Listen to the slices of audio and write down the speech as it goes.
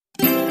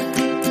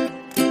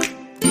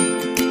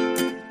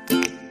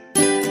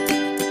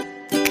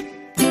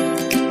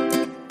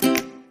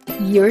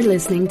You're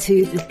listening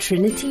to the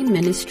Trinity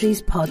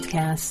Ministries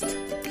podcast.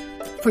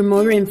 For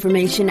more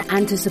information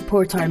and to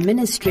support our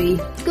ministry,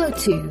 go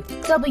to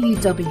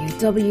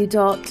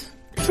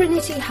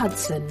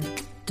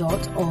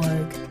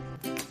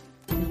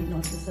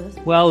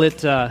www.trinityhudson.org. Well,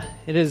 it's a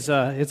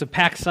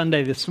packed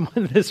Sunday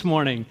this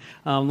morning.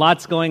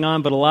 Lots going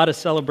on, but a lot of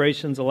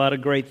celebrations, a lot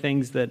of great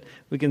things that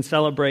we can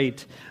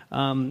celebrate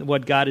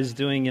what God is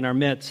doing in our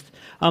midst.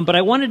 But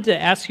I wanted to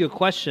ask you a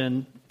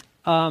question.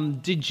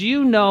 Did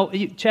you know,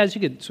 Chaz,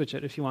 you could switch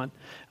it if you want.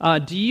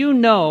 Do you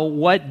know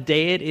what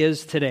day it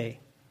is today?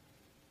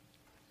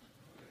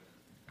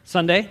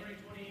 Sunday?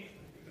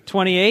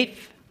 28th?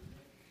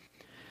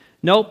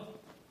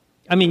 Nope.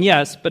 I mean,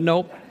 yes, but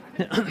nope.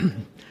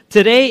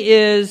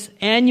 Today is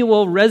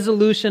Annual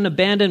Resolution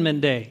Abandonment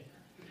Day.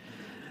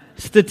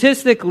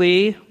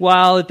 Statistically,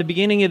 while at the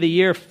beginning of the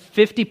year,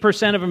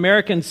 50% of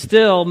Americans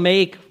still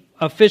make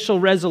official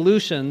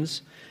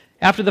resolutions,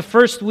 after the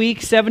first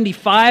week,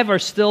 75 are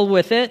still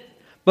with it.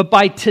 But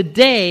by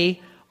today,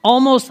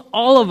 almost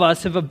all of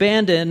us have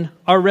abandoned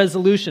our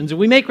resolutions. And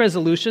we make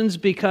resolutions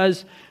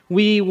because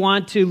we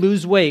want to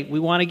lose weight.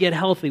 We want to get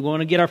healthy. We want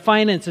to get our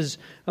finances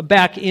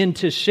back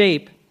into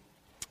shape.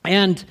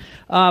 And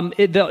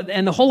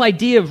the whole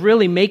idea of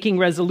really making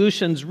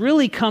resolutions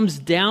really comes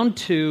down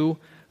to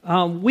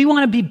we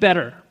want to be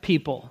better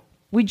people.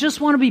 We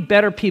just want to be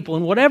better people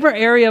in whatever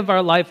area of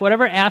our life,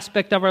 whatever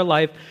aspect of our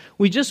life.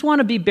 We just want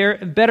to be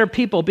better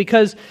people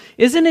because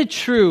isn't it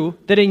true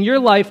that in your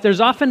life there's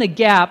often a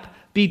gap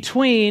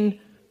between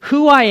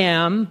who I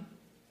am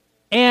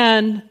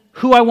and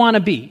who I want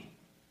to be?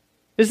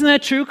 Isn't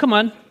that true? Come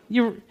on.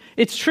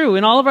 It's true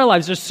in all of our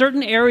lives. There's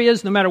certain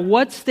areas, no matter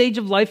what stage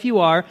of life you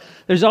are,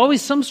 there's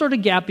always some sort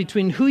of gap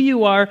between who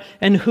you are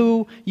and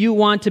who you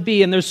want to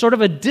be. And there's sort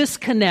of a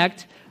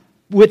disconnect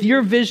with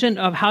your vision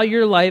of how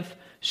your life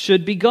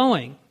should be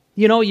going.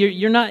 You know,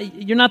 you're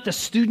not the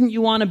student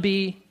you want to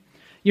be.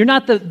 You're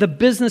not the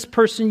business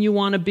person you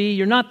want to be.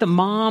 You're not the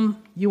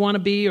mom you want to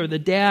be or the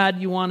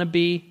dad you want to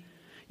be.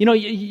 You know,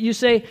 you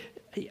say,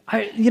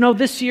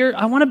 this year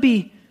I want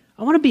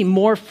to be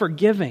more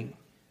forgiving,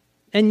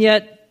 and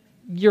yet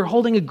you're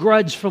holding a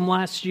grudge from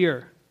last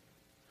year.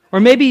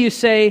 Or maybe you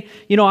say,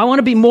 I want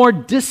to be more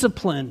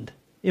disciplined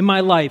in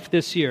my life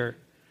this year,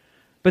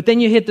 but then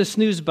you hit the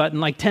snooze button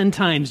like 10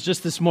 times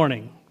just this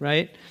morning,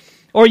 right?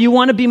 Or you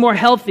want to be more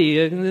healthy,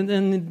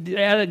 and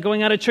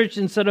going out of church,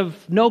 instead of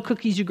no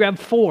cookies, you grab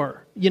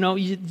 4.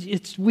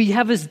 We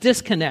have this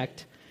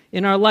disconnect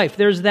in our life.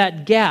 There's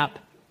that gap.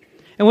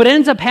 And what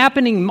ends up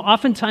happening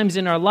oftentimes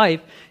in our life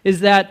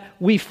is that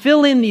we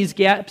fill in these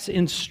gaps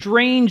in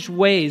strange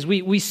ways.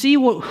 We see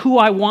who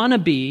I want to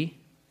be,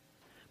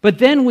 but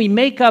then we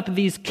make up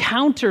these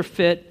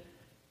counterfeit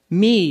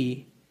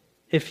me,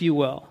 if you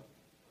will.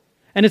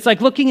 And it's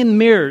like looking in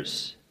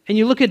mirrors. And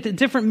you look at the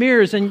different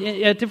mirrors and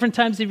at different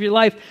times of your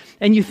life,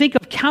 and you think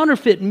of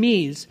counterfeit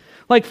me's.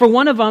 Like for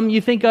one of them, you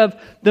think of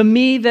the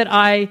me that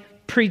I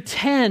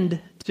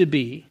pretend to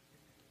be.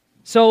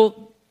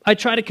 So I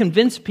try to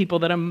convince people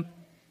that I'm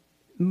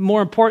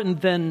more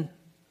important than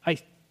I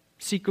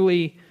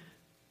secretly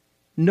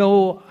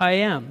know I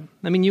am.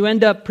 I mean, you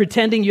end up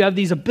pretending you have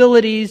these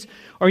abilities,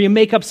 or you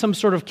make up some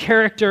sort of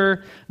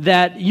character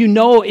that you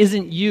know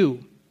isn't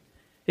you.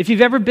 If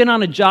you've ever been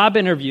on a job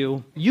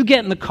interview, you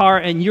get in the car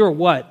and you're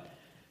what?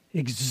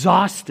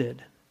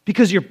 Exhausted.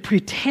 Because you're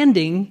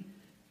pretending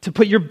to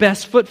put your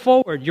best foot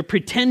forward. You're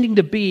pretending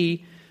to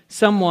be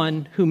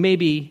someone who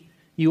maybe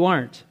you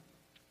aren't.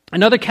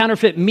 Another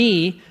counterfeit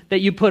me that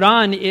you put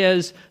on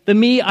is the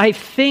me I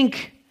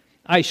think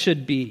I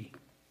should be.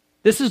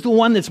 This is the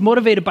one that's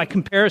motivated by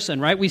comparison,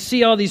 right? We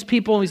see all these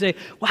people and we say,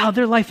 wow,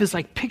 their life is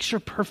like picture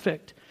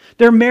perfect.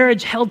 Their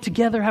marriage held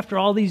together after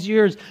all these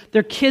years.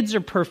 Their kids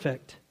are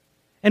perfect.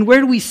 And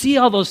where do we see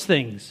all those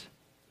things?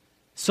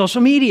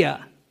 Social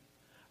media,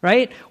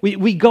 right?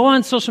 We go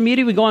on social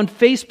media, we go on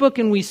Facebook,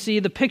 and we see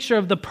the picture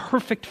of the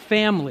perfect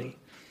family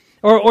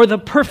or the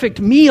perfect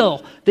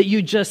meal that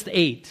you just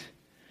ate,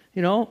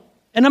 And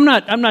I'm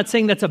not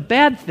saying that's a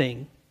bad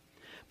thing,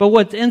 but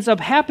what ends up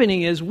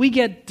happening is we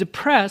get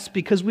depressed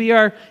because we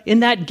are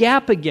in that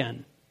gap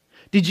again.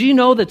 Did you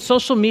know that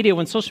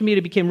when social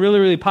media became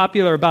really, really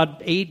popular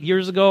about 8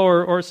 years ago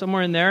or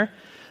somewhere in there,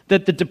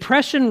 that the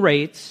depression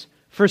rates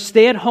for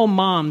stay-at-home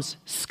moms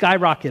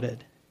skyrocketed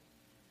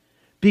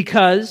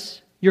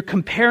because you're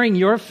comparing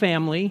your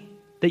family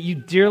that you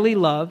dearly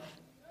love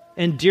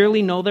and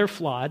dearly know they're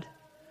flawed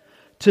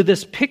to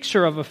this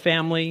picture of a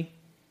family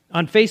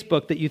on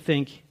Facebook that you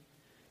think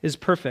is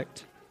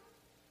perfect.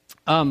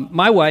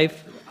 My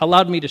wife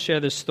allowed me to share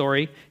this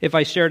story if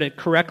I shared it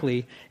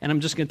correctly, and I'm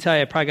just going to tell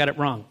you I probably got it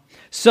wrong.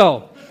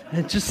 So,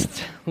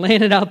 just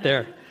laying it out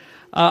there.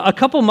 A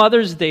couple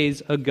Mother's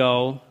Days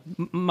ago,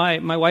 my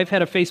wife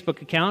had a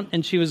Facebook account,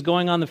 and she was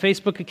going on the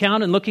Facebook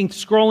account and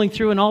scrolling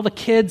through, and all the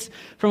kids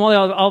from all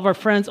of our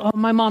friends, oh,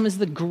 my mom is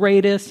the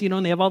greatest,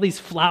 and they have all these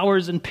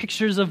flowers and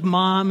pictures of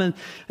mom and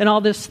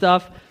all this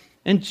stuff.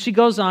 And she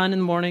goes on in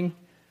the morning,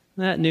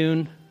 at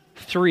noon,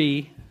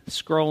 3,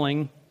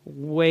 scrolling,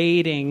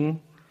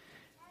 waiting,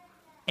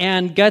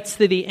 and gets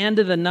to the end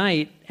of the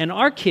night, and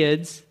our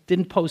kids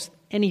didn't post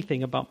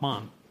anything about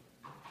mom.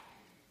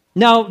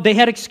 Now, they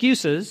had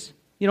excuses.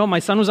 You know, my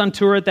son was on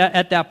tour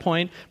at that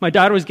point. My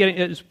daughter was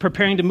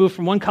preparing to move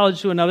from one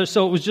college to another,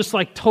 so it was just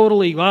like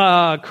totally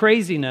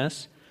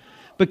craziness.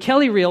 But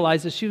Kelly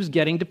realized that she was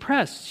getting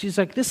depressed. She's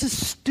like, this is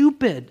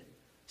stupid.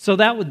 So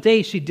that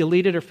day, she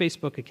deleted her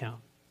Facebook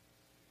account.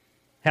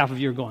 Half of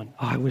you are going,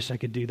 oh, I wish I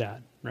could do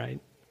that, right?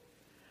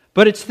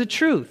 But it's the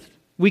truth.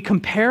 We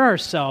compare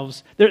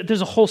ourselves.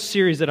 There's a whole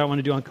series that I want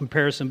to do on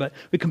comparison, but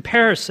we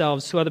compare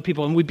ourselves to other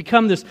people, and we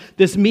become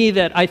this me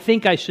that I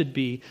think I should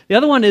be. The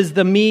other one is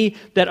the me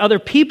that other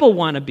people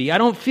want to be. I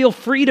don't feel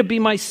free to be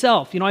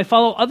myself. You know, I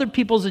follow other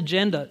people's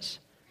agendas.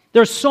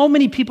 There are so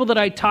many people that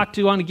I talk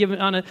to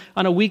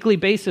on a weekly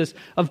basis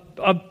of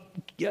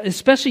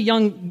especially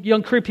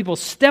young career people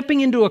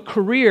stepping into a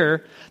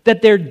career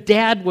that their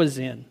dad was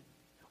in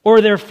or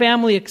their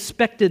family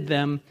expected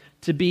them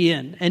to be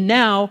in. And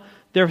now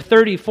they're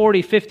 30,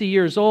 40, 50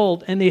 years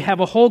old, and they have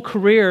a whole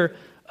career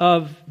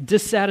of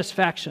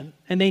dissatisfaction.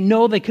 And they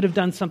know they could have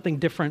done something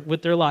different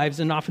with their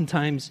lives, and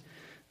oftentimes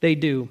they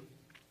do.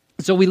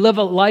 So we live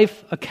a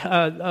life,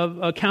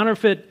 a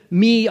counterfeit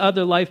me,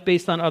 other life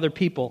based on other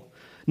people.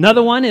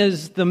 Another one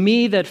is the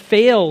me that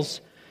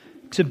fails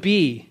to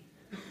be.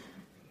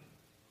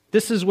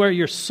 This is where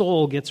your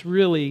soul gets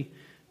really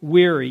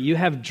weary. You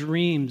have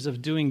dreams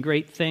of doing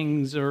great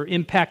things or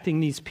impacting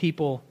these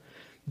people,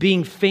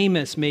 being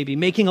famous maybe,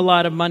 making a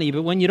lot of money.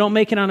 But when you don't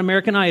make it on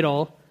American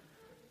Idol,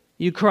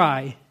 you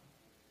cry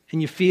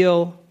and you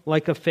feel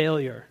like a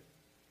failure.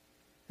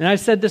 And I've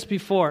said this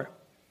before.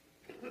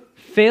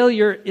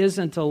 Failure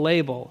isn't a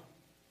label.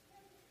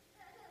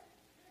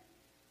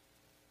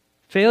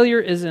 Failure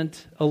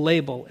isn't a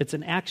label. It's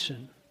an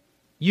action.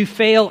 You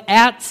fail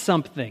at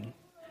something.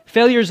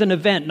 Failure is an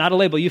event, not a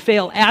label. You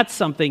fail at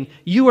something.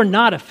 You are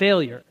not a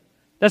failure.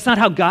 That's not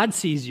how God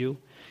sees you.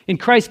 In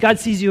Christ, God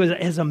sees you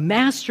as a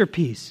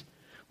masterpiece.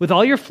 With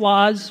all your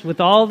flaws, with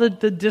all the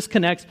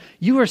disconnects,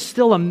 you are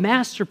still a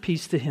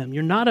masterpiece to Him.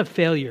 You're not a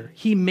failure.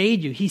 He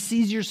made you. He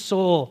sees your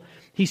soul.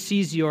 He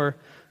sees your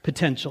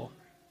potential.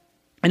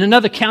 And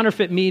another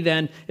counterfeit me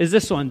then is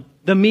this one.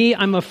 The me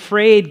I'm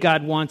afraid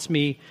God wants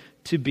me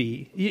to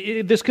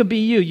be. This could be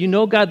you. You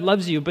know God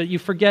loves you, but you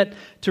forget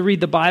to read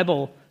the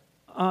Bible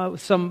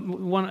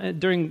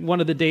during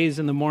one of the days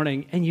in the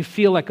morning, and you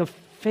feel like a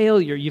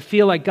failure. You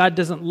feel like God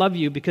doesn't love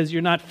you because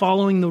you're not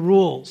following the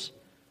rules.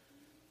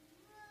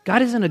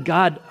 God isn't a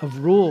God of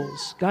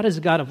rules. God is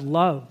a God of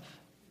love.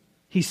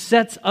 He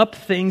sets up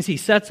things, He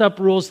sets up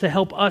rules to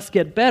help us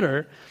get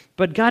better,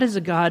 but God is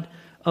a God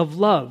of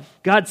love.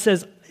 God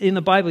says in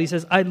the Bible, He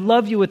says, I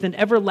love you with an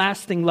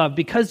everlasting love.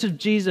 Because of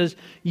Jesus,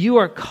 you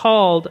are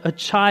called a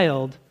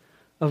child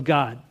of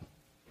God.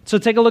 So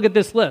take a look at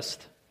this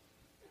list.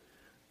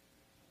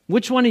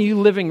 Which one are you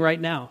living right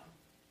now,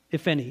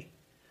 if any?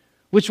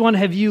 Which one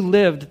have you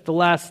lived the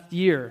last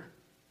year,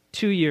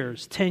 2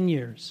 years, 10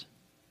 years?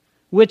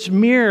 Which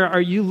mirror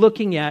are you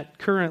looking at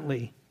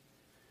currently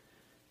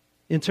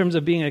in terms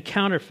of being a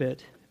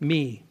counterfeit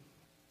me?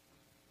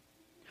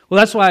 Well,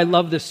 that's why I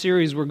love this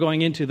series we're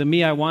going into, The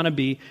Me I Want to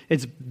Be.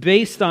 It's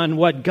based on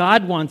what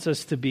God wants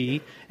us to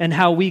be and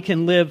how we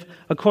can live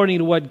according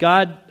to what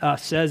God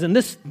says. And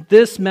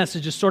this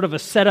message is sort of a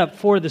setup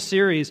for the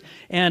series.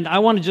 And I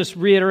want to just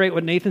reiterate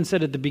what Nathan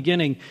said at the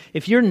beginning.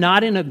 If you're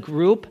not in a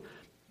group,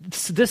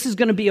 this is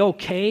going to be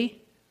okay.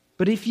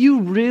 But if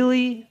you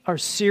really are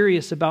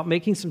serious about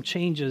making some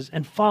changes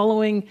and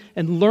following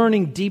and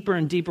learning deeper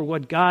and deeper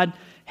what God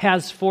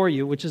has for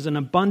you, which is an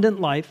abundant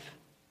life,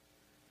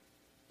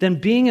 then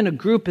being in a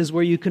group is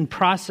where you can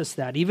process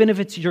that. Even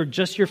if it's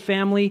just your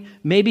family,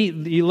 maybe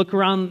you look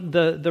around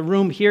the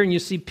room here and you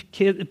see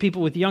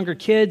people with younger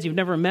kids, you've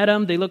never met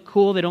them, they look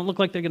cool, they don't look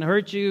like they're going to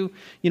hurt you.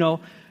 You know,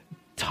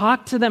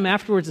 talk to them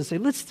afterwards and say,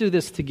 let's do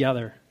this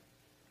together.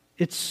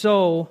 It's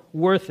so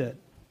worth it.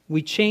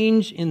 We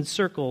change in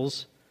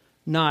circles,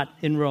 not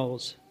in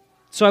rows.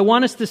 So I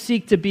want us to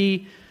seek to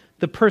be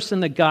the person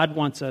that God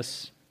wants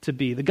us to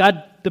be,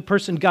 the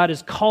person God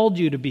has called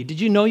you to be. Did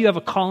you know you have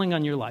a calling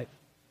on your life?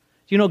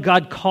 Do you know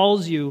God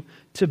calls you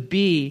to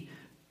be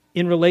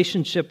in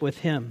relationship with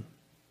Him?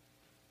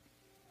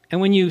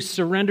 And when you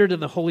surrender to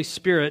the Holy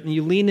Spirit and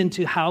you lean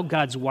into how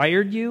God's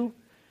wired you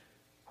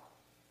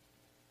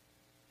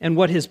and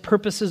what His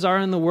purposes are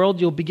in the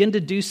world, you'll begin to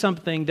do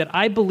something that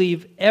I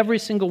believe every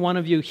single one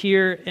of you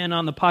here and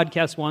on the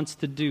podcast wants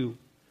to do.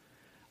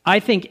 I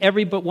think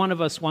every but one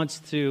of us wants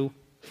to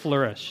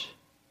flourish.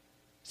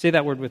 Say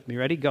that word with me.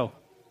 Ready? Go.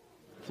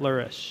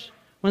 Flourish.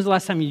 When's the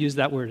last time you used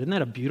that word? Isn't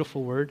that a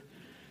beautiful word?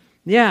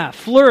 Yeah,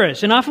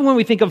 flourish. And often when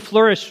we think of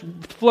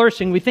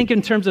flourishing, we think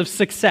in terms of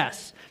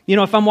success. You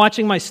know, if I'm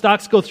watching my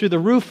stocks go through the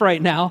roof right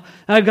now,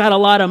 and I've got a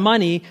lot of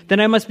money, then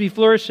I must be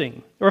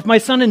flourishing. Or if my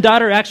son and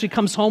daughter actually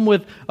comes home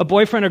with a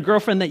boyfriend or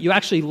girlfriend that you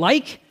actually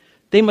like,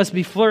 they must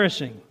be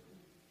flourishing.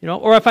 You know,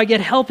 or if I get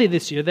healthy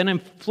this year, then I'm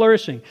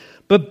flourishing.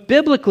 But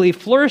biblically,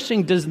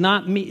 flourishing is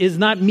not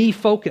me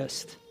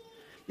focused.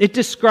 It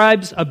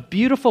describes a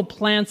beautiful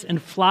plants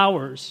and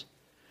flowers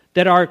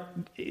that are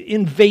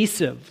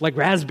invasive, like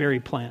raspberry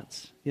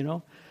plants, you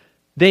know.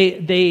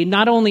 They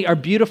not only are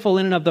beautiful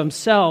in and of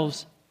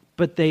themselves,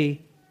 but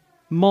they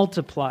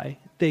multiply,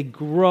 they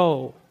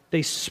grow,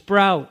 they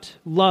sprout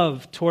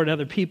love toward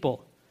other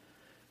people.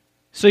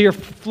 So your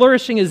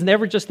flourishing is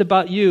never just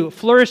about you.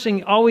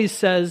 Flourishing always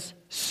says,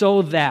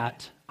 so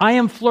that. I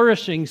am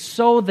flourishing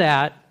so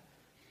that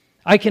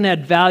I can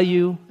add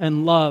value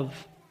and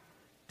love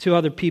to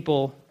other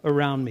people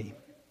around me.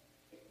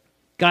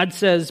 God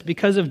says,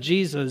 because of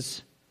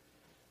Jesus,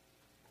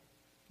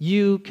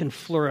 you can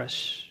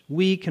flourish.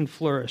 We can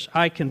flourish.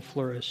 I can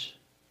flourish.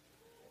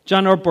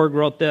 John Ortberg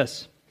wrote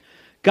this: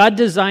 God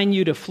designed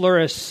you to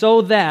flourish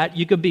so that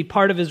you could be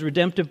part of His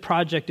redemptive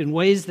project in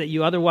ways that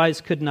you otherwise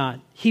could not.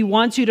 He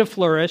wants you to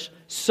flourish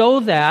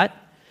so that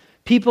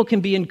people can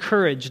be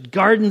encouraged,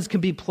 gardens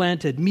can be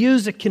planted,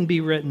 music can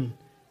be written,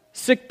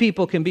 sick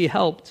people can be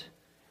helped,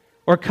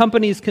 or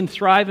companies can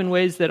thrive in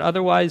ways that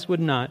otherwise would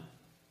not.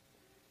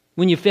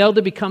 When you fail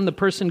to become the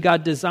person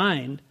God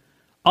designed,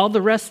 all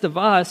the rest of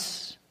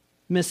us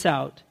miss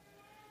out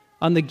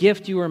on the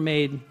gift you were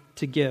made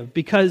to give.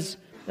 Because,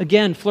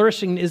 again,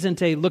 flourishing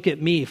isn't a look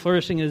at me.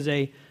 Flourishing is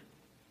a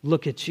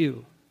look at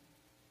you.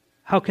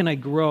 How can I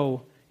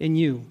grow in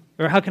you?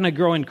 Or how can I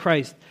grow in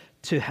Christ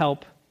to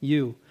help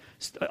you?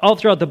 All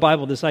throughout the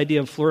Bible, this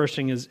idea of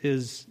flourishing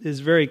is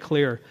very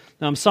clear.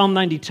 Psalm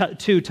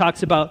 92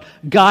 talks about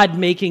God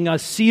making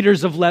us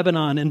cedars of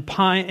Lebanon and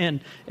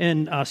pine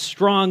and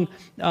strong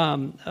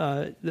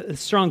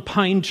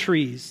pine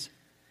trees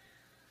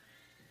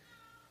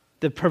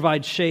that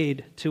provide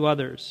shade to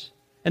others.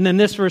 And then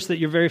this verse that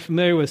you're very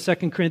familiar with,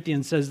 2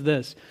 Corinthians, says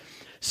this: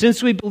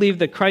 since we believe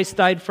that Christ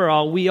died for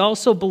all, we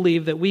also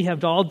believe that we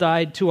have all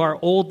died to our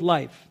old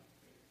life.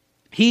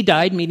 He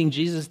died, meaning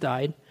Jesus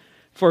died,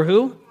 for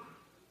who?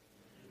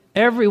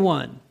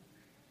 Everyone.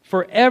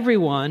 For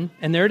everyone,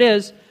 and there it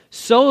is,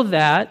 so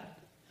that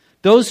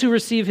those who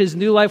receive His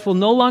new life will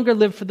no longer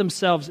live for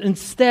themselves.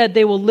 Instead,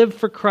 they will live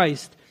for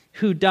Christ,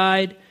 who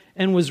died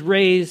and was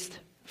raised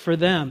for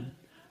them.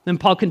 Then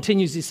Paul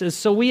continues, he says,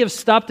 so we have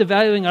stopped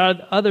evaluating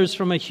others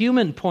from a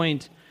human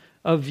point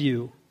of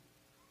view.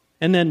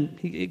 And then,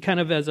 he, kind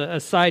of as a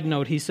side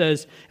note, he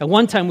says, at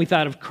one time we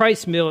thought of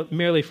Christ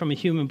merely from a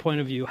human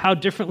point of view. How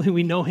differently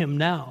we know Him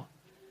now.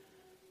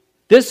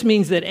 This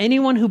means that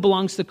anyone who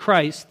belongs to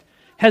Christ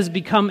has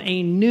become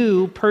a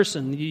new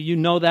person. You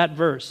know that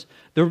verse.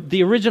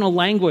 The original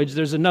language,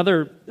 there's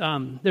another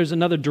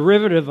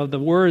derivative of the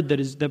word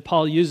that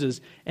Paul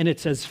uses, and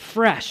it says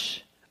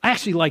fresh. I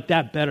actually like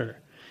that better.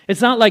 It's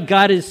not like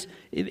God is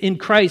in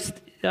Christ.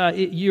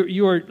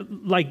 You're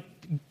like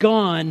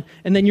gone,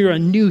 and then you're a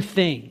new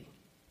thing.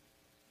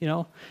 You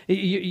know,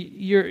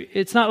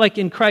 it's not like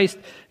in Christ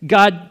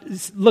God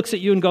looks at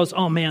you and goes,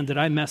 "Oh man, did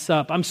I mess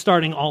up? I'm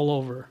starting all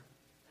over."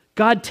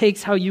 God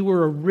takes how you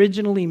were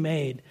originally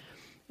made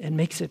and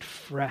makes it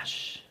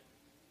fresh.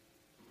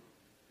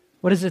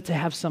 What is it to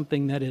have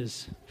something that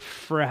is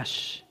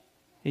fresh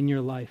in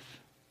your life?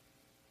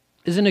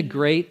 Isn't it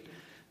great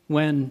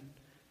when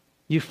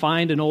you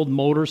find an old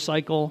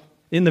motorcycle?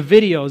 In the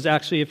videos,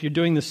 actually, if you're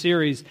doing the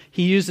series,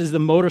 he uses the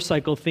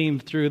motorcycle theme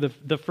through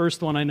the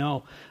first one I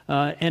know.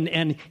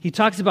 And he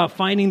talks about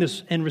finding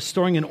this and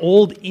restoring an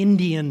old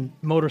Indian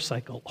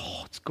motorcycle.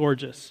 Oh, it's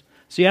gorgeous.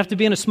 So you have to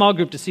be in a small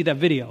group to see that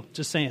video,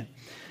 just saying.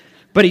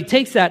 But he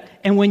takes that,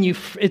 and when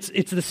it's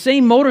the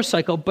same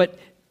motorcycle, but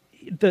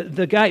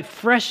the guy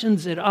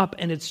freshens it up,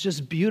 and it's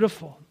just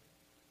beautiful.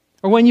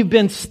 Or when you've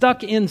been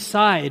stuck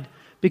inside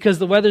because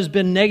the weather's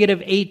been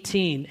negative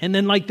 18, and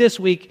then like this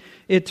week,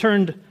 it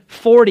turned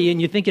 40,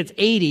 and you think it's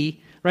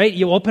 80, right?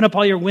 You open up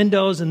all your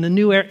windows, and the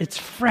new air, it's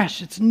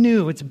fresh, it's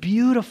new, it's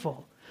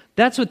beautiful.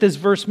 That's what this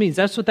verse means.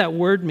 That's what that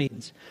word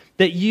means.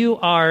 That you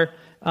are...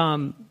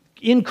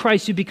 in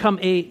Christ, you become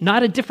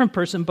not a different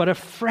person, but a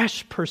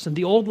fresh person.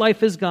 The old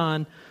life is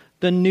gone,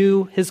 the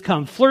new has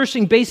come.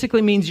 Flourishing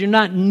basically means you're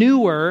not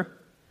newer,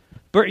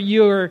 but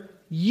you're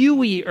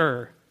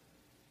you-ier.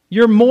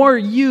 You're more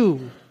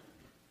you.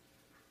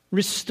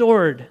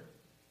 Restored,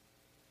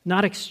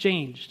 not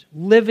exchanged.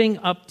 Living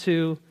up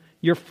to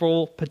your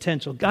full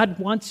potential. God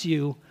wants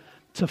you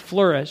to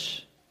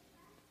flourish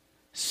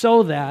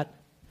so that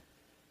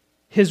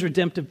His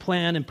redemptive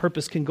plan and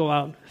purpose can go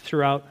out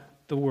throughout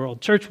the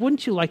world. Church,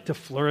 wouldn't you like to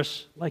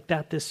flourish like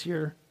that this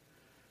year?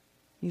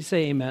 You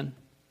say amen.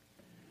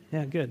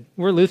 Yeah, good.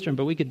 We're Lutheran,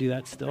 but we could do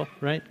that still,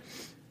 right?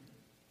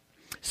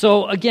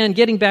 So again,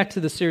 getting back to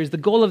the series, the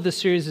goal of the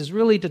series is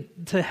really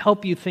to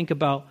help you think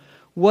about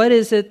what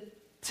does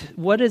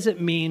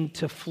it mean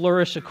to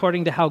flourish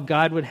according to how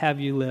God would have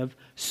you live,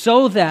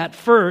 so that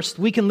first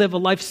we can live a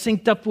life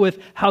synced up with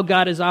how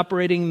God is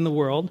operating in the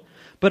world,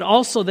 but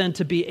also then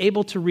to be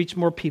able to reach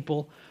more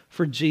people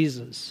for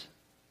Jesus.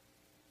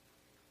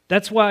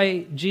 That's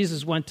why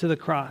Jesus went to the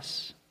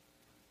cross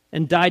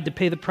and died to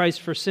pay the price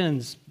for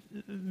sins.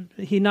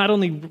 He not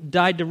only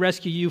died to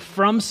rescue you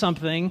from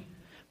something,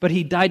 but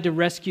He died to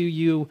rescue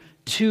you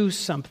to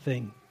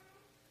something.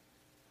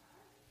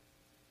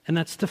 And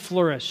that's to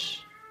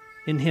flourish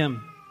in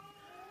Him.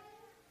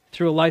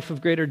 through a life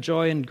of greater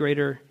joy and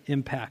greater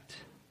impact.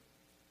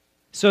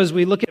 So as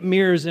we look at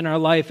mirrors in our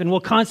life, and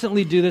we'll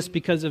constantly do this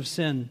because of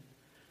sin,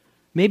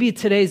 maybe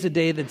today's a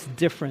day that's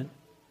different,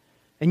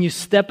 and you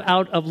step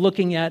out of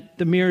looking at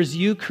the mirrors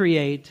you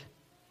create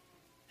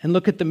and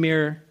look at the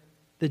mirror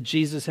that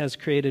Jesus has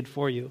created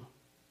for you.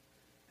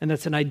 And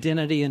that's an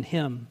identity in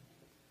Him,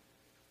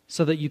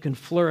 so that you can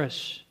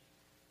flourish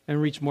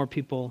and reach more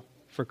people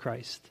for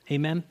Christ.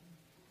 Amen?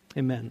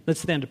 Amen. Let's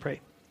stand to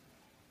pray.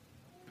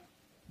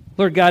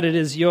 Lord God, it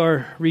is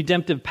your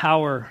redemptive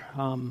power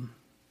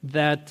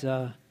that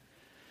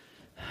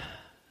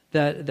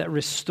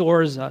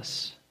restores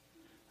us.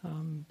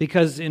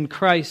 Because in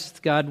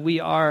Christ, God, we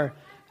are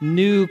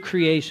new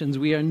creations.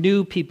 We are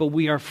new people.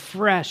 We are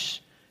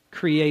fresh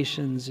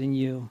creations in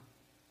you.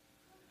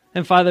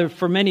 And Father,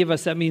 for many of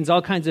us, that means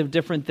all kinds of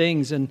different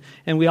things. And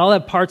we all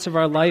have parts of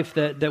our life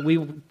that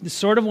we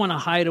sort of want to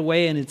hide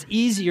away. And it's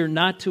easier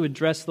not to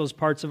address those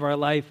parts of our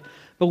life.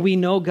 But we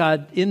know,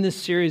 God, in this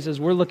series, as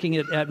we're looking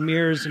at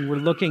mirrors and we're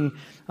looking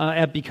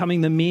at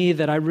becoming the me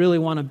that I really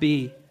want to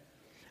be,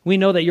 we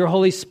know that your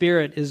Holy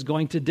Spirit is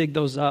going to dig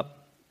those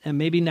up. And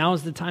maybe now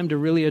is the time to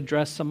really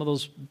address some of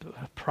those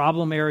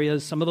problem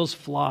areas, some of those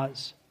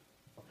flaws.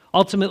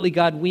 Ultimately,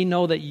 God, we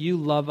know that you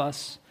love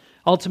us.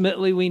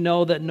 Ultimately, we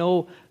know that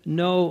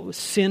no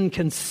sin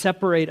can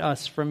separate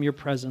us from your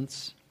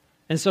presence.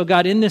 And so,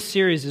 God, in this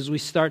series, as we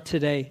start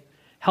today,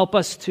 help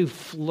us to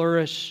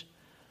flourish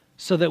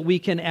so that we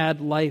can add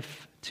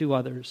life to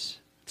others.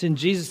 It's in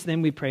Jesus'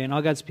 name we pray. And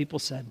all God's people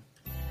said,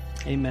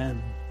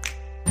 amen.